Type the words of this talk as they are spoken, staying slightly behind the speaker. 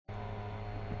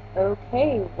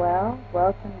Okay, well,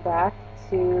 welcome back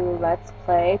to Let's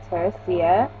Play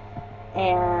Theresia,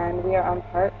 and we are on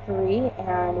part 3,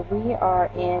 and we are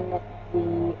in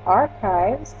the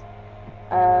archives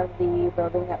of the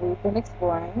building that we've been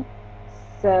exploring.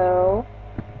 So,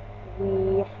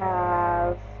 we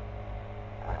have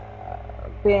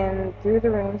been through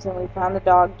the rooms, and we found the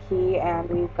dog key, and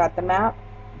we've got the map,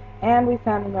 and we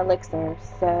found an elixir.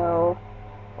 So,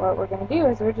 what we're going to do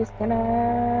is we're just going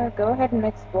to go ahead and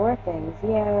explore things.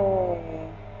 Yay!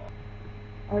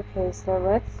 Okay, so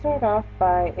let's start off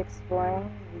by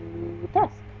exploring the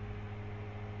desk.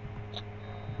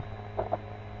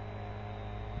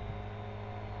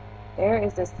 There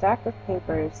is a stack of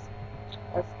papers.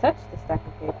 Let's touch the stack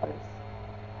of papers.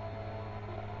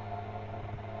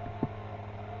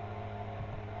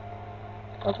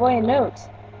 Oh boy, a note!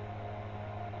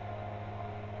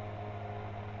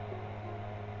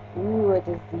 Ooh, a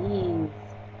disease.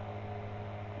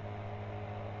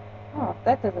 Oh,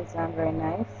 that doesn't sound very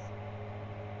nice.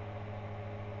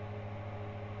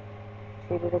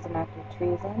 Treated as an act of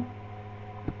treason.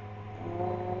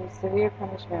 And severe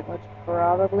punishment, which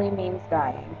probably means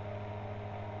dying.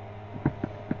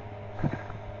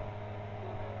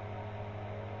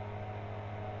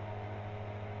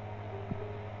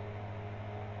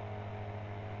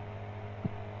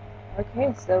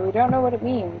 Okay, so we don't know what it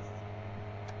means.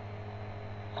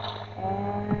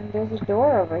 And there's a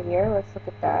door over here. Let's look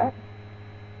at that.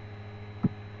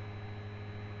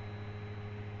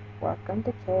 Welcome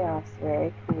to Chaos.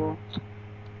 Very cool.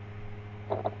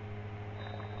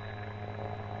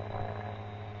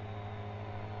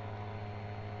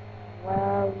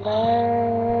 Well,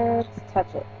 let's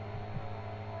touch it.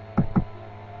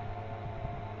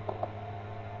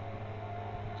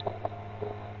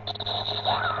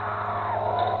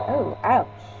 Oh, ouch.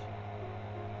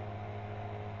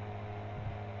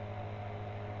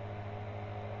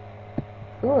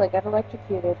 Cool, I got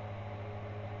electrocuted.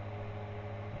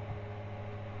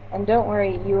 And don't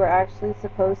worry, you were actually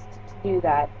supposed to do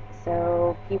that.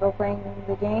 So, people playing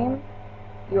the game,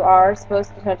 you are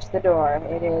supposed to touch the door.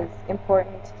 It is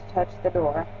important to touch the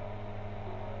door.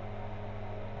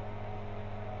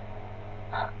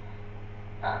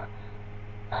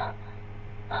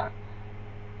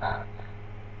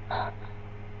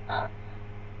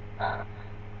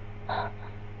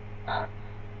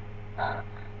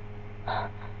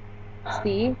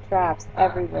 See? Traps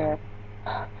everywhere.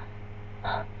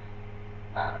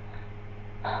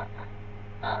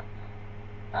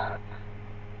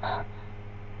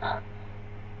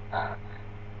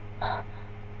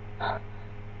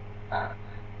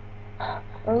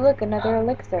 Oh look, another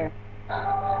elixir.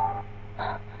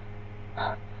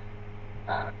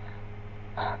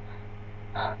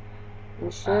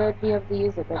 We should be able to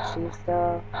use it, but she's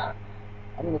still... I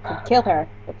mean, it could kill her,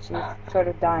 but she's sort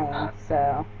of dying,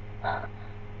 so...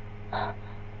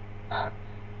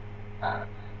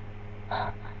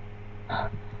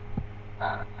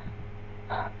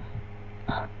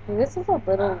 This is a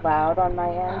little loud on my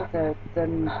end, the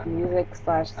music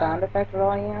slash sound effect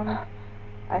volume.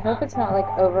 I hope it's not, like,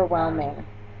 overwhelming.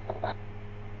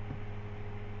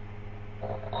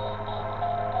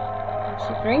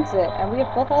 She drinks it, and we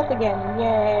have full health again.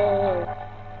 Yay!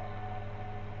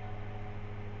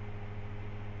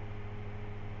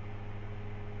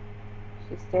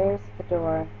 She stares at the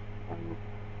door, and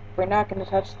we're not going to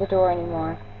touch the door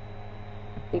anymore,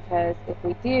 because if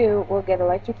we do, we'll get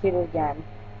electrocuted again.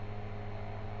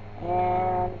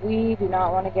 And we do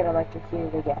not want to get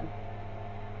electrocuted again,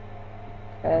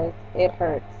 because it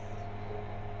hurts.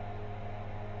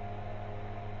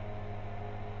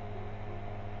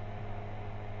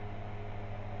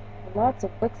 Lots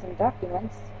of books and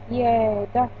documents. Yay,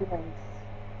 documents.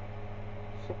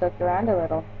 Should look around a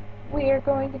little. We're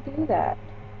going to do that.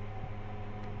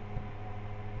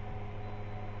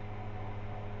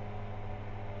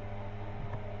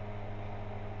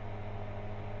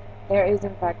 There is,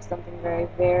 in fact, something very,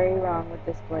 very wrong with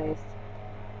this place.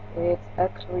 It's a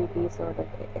creepy sort of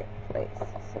place.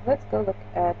 So let's go look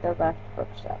at the left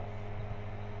bookshelf.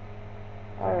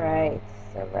 Alright,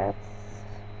 so let's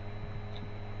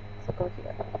go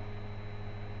here.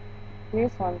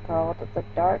 Here's one called The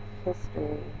Dark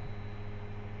History.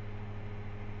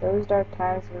 Those dark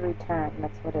times will return,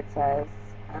 that's what it says.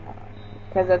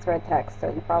 Because that's red text, so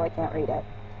you probably can't read it.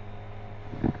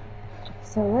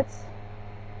 So let's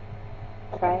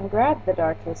try and grab the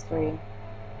dark history.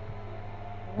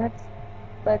 Let's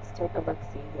take a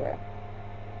look-see here.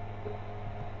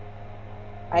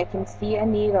 I can see a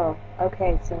needle.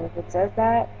 Okay, so if it says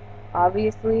that,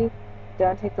 obviously,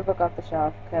 don't take the book off the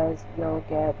shelf, because you'll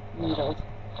get needled.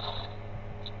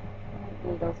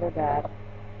 needles are bad.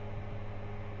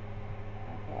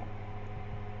 Okay.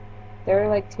 There are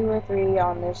like 2 or 3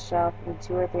 on this shelf and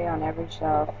 2 or 3 on every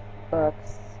shelf,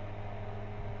 books.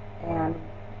 And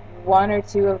 1 or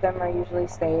 2 of them are usually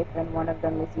safe, and 1 of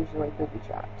them is usually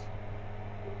booby-trapped.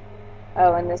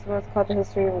 Oh, and this one was called The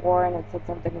History of War, and it said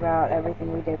something about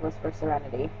everything we did was for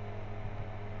serenity.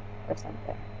 Or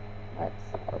something. Let's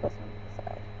pull this one to the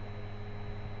side.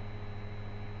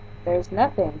 There's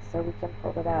nothing, so we can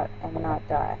pull it out and not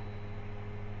die.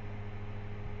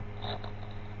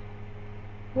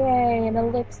 Yay, an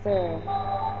elixir!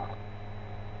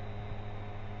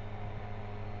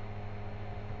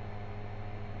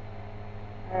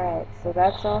 Alright, so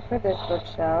that's all for this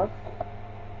bookshelf.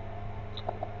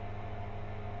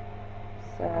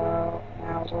 So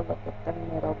now we'll look at the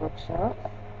middle bookshelf.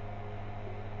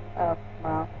 Oh,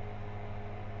 well,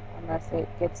 unless it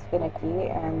gets finicky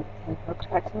and can go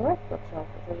back to the left bookshelf,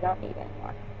 which we don't need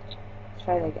anymore. Let's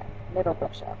try it again. Middle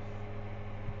bookshelf.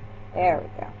 There we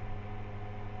go.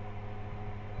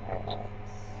 Alright.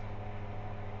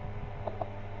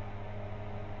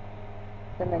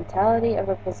 The mentality of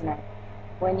a prisoner.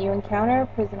 When you encounter a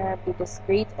prisoner, be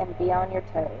discreet and be on your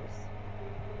toes.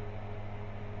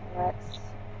 Let's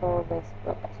pull this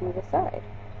book to the side.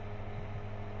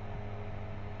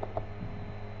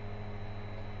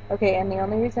 Okay, and the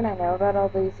only reason I know about all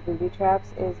these booby traps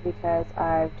is because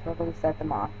I've totally set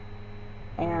them off.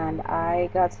 And I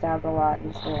got stabbed a lot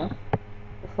in this room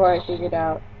before I figured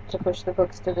out to push the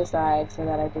books to the side so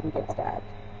that I didn't get stabbed.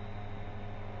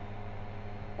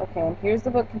 Okay, and here's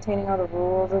the book containing all the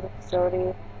rules of the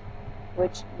facility,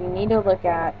 which we need to look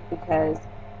at because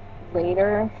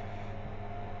later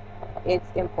it's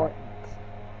important.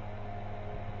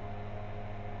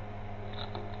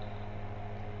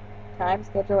 Time,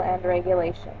 schedule, and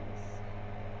regulations.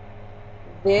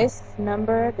 This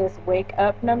number, this wake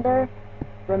up number,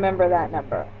 remember that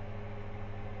number.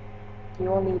 You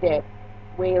will need it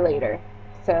way later,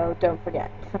 so don't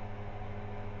forget.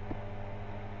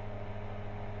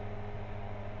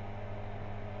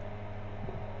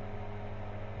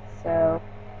 So,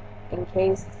 in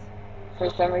case for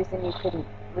some reason you couldn't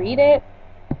read it,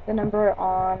 the number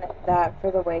on that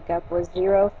for the wake up was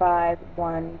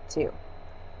 0512.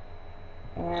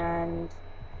 And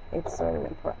it's sort of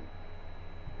important.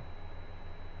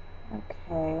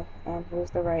 Okay, and here's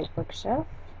the right bookshelf.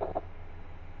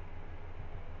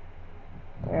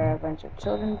 There are a bunch of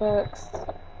children's books,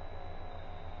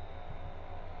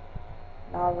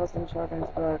 novels and children's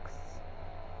books.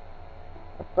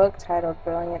 A book titled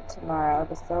Brilliant Tomorrow.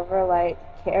 The silver light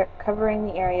covering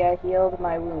the area healed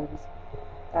my wounds.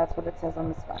 That's what it says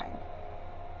on the spine.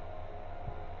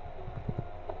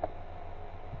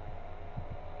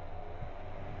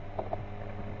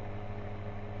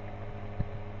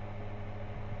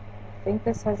 I think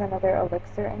this has another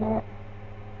elixir in it.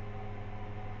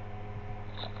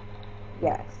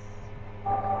 Yes.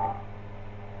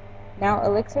 Now,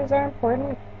 elixirs are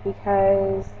important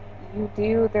because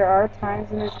there are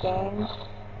times in this game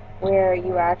where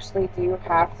you actually do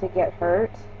have to get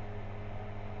hurt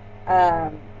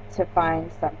to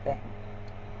find something.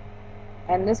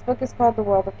 And this book is called The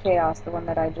World of Chaos, the one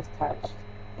that I just touched.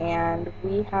 And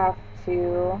we have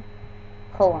to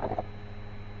pull on it.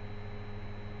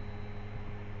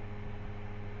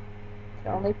 You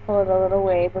can only pull it a little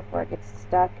way before it gets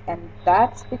stuck, and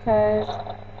that's because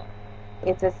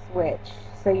it's a switch.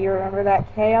 So you remember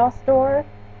that chaos door?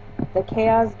 The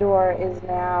chaos door is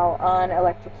now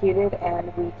unelectrocuted and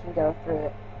we can go through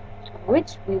it,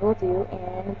 which we will do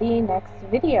in the next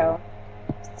video.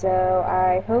 So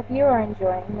I hope you are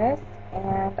enjoying this,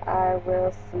 and I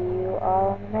will see you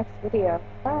all in the next video.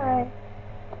 Bye!